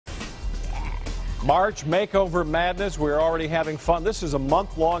March Makeover Madness. We're already having fun. This is a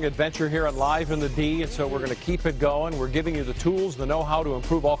month-long adventure here on Live in the D, and so we're going to keep it going. We're giving you the tools, the know-how to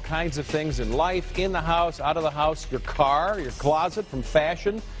improve all kinds of things in life, in the house, out of the house, your car, your closet, from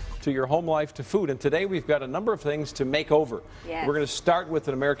fashion to your home life to food. And today we've got a number of things to make over. Yes. We're going to start with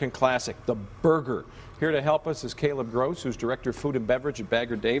an American classic, the burger. Here to help us is Caleb Brose, who's Director of Food and Beverage at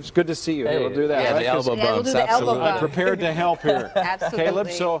Bagger Dave's. Good to see you. Hey, we'll do that. yeah, right? the elbow Yeah, we'll bumps, do the elbow absolutely. bumps. I'm prepared to help here. Absolutely.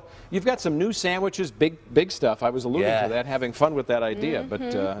 Caleb, so you've got some new sandwiches, big stuff. I was alluding to that, having fun with that idea, but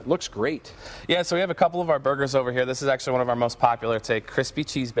it looks great. Yeah, so we have a couple of our burgers over here. This is actually one of our most popular. It's a crispy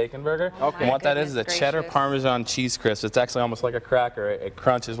cheese bacon burger. Okay. And what that is a Goodness cheddar gracious. Parmesan cheese crisp. It's actually almost like a cracker. It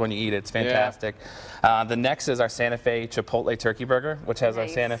crunches when you eat it. It's fantastic. The next is our Santa Fe Chipotle turkey burger, which has our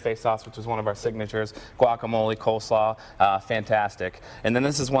Nice. Santa Fe sauce, which is one of our signatures, guacamole, coleslaw, fantastic. And then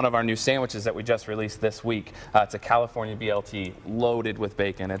this is one of our new sandwiches that we just released this week. It's a California BLT loaded with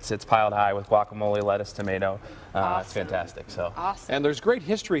bacon. It's piled high with guacamole, lettuce, tomato. Awesome. It's fantastic. So. Awesome. And there's great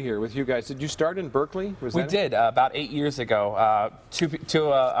history here with you guys. Did you start in Berkeley? Was We that did about 8 years ago.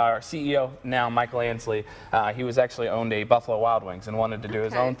 Our CEO now, Michael Ansley, he was actually owned a Buffalo Wild Wings and wanted to do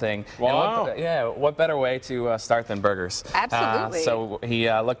his own thing. Wow. And what better way to start than burgers? Absolutely. So he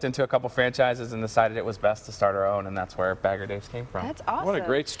looked into a couple franchises and decided it was best to start our own, and that's where Bagger Dave's came from. That's awesome. What a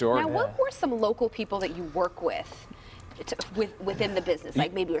great story. Now, what were some local people that you work with within the business?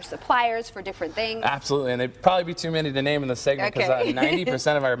 Like maybe your suppliers for different things? Absolutely, and there'd probably be too many to name in the segment because Okay.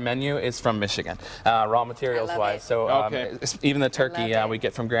 90% of our menu is from Michigan, raw materials I love wise. it. So even the turkey it. we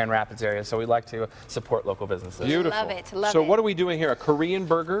get from Grand Rapids area, so we like to support local businesses. Beautiful. Love it, love so it. what are we doing here? A Korean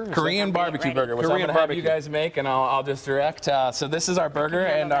burger? Is Korean that- barbecue Ready. burger, which Korean I'm going to have you barbecue. guys make, and I'll just direct. So this is our burger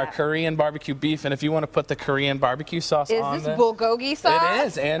handle and our that. Korean barbecue beef, and if you want to put the Korean barbecue sauce Is on this there. bulgogi sauce? It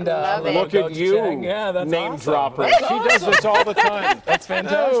is, and Love it. Look at you, gochujang. Yeah, that's name awesome. dropper. That's She does this all the time. That's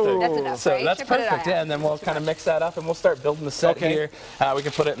fantastic. That's enough, So right? that's Should put it perfect, on. yeah, and then we'll kind of mix that up and we'll start building the set Okay. here. We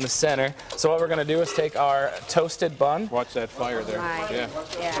can put it in the center. So what we're going to do is take our toasted bun. Watch that fire there. Right. Yeah.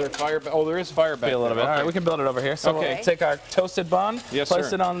 Yeah. Is there fire? Oh, there is fire back A little there. bit. All Okay. right, we can build it over here. So Okay. we'll take our toasted bun, Yes, place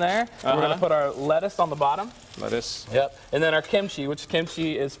sir. it on there. We're going to put our lettuce on the bottom. Lettuce. Yep. And then our kimchi, which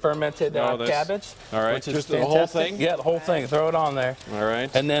kimchi is fermented cabbage. All right, Which is just the whole fantastic. thing? Yeah, the whole thing. Throw it on there. All right.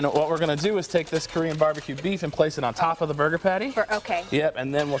 And then what we're going to do is take this Korean barbecue beef and place it on top of the burger patty. Okay. Yep,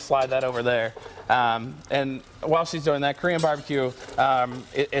 and then we'll slide that over there. And while she's doing that, Korean barbecue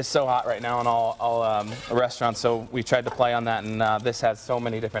is so hot right now in all restaurants, so we tried to play on that, and this has so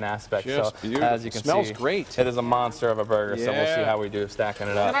many different aspects. Just so beautiful. as you can Smells see, great. it is a monster of a burger, so we'll see Yeah. how we do stacking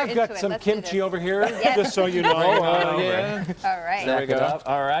it up. And I've into got it. some Let's do kimchi this. over here, Yes. just so you know. Yeah. All right. There we go. Stack it up.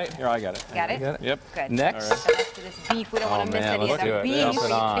 All right. Here, I got it. Got it? Got it? Yep. Good. Next. All So let's do this beef. We don't want to miss man, any of let's the do it. beef. Pass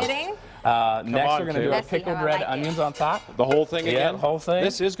it Are on. you kidding? Next, on, we're going to do Caleb. our Let's see pickled how I red like it. onions on top. The whole thing Yeah, again? the whole thing.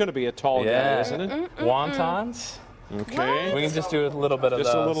 This is going to be a tall guy, Yeah. isn't it? Wontons. Okay. We can just do a little bit of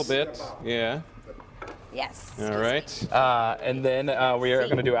Just those. a little bit. Yeah. Yes. All right. And then we are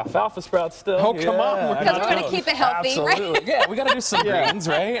going to do alfalfa sprouts still. Oh, come on. Yeah, Because we're going to keep it healthy, Absolutely. right? Yeah, we got to do some greens,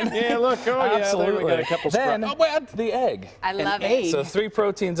 right? Yeah, look. Oh, yeah. Absolutely. There we got a couple Then sprouts. the egg. I love An it. egg. So 3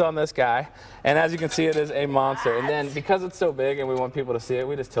 proteins on this guy, and as you can see, it is a monster. And then because it's so big and we want people to see it,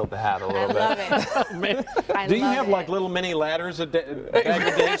 we just tilt the hat a I little bit. love it. Man, I do you love have it. like little mini ladders at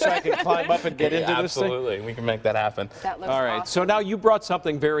Bagger Dave's so I can climb up and get into this thing? Absolutely, we can make that happen. That looks All right, awesome. so now you brought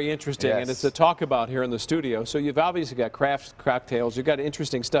something very interesting, and Yes. it's to talk about here in the studio. So you've obviously got craft cocktails, you've got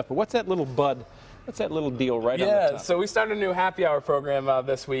interesting stuff, but what's that little bud? What's that little deal right on the Yeah, top? so we started a new happy hour program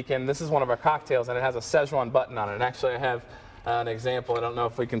this week, and this is one of our cocktails, and it has a Szechuan button on it. And actually, I have an example. I don't know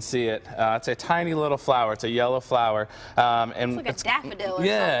if we can see it. It's a tiny little flower. It's a yellow flower. And It's like a daffodil or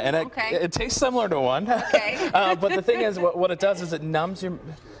yeah, and something. Okay. it tastes similar to one. Okay. But the thing is, what it does is it numbs your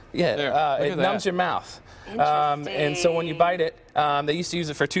There, look at it numbs that. your mouth. And so when you bite it, they used to use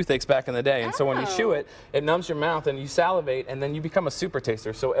it for toothaches back in the day. And so when you chew it, it numbs your mouth and you salivate, and then you become a super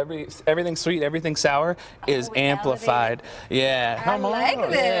taster. So everything sweet, everything sour is amplified. Yeah. I like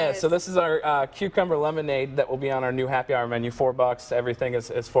this. Yeah. So this is our cucumber lemonade that will be on our new happy hour menu. $4. Everything is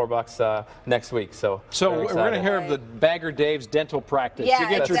 $4 next week. So So very we're going to excited. hear of the Bagger Dave's dental practice. Yeah, you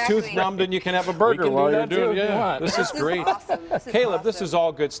get your exactly. tooth numbed and you can have a burger can do while you're that too doing if you want. This is great. Awesome. This is Caleb, awesome. this is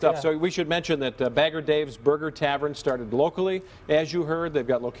all good stuff. Yeah. So we should mention that Bagger Dave's Burger Tavern started locally. As you heard, they've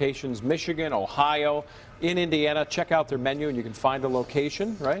got locations Michigan, Ohio, in Indiana. Check out their menu and you can find a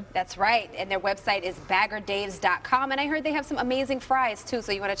location, right? That's right. And their website is baggerdaves.com. And I heard they have some amazing fries, too,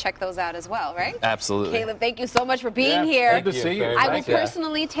 so you want to check those out as well, right? Absolutely. Caleb, thank you so much for being Yeah, here. good to see you. very I will much. Yeah.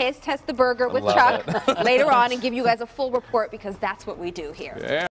 personally taste test the burger with love Chuck later on and give you guys a full report because that's what we do here. Yeah.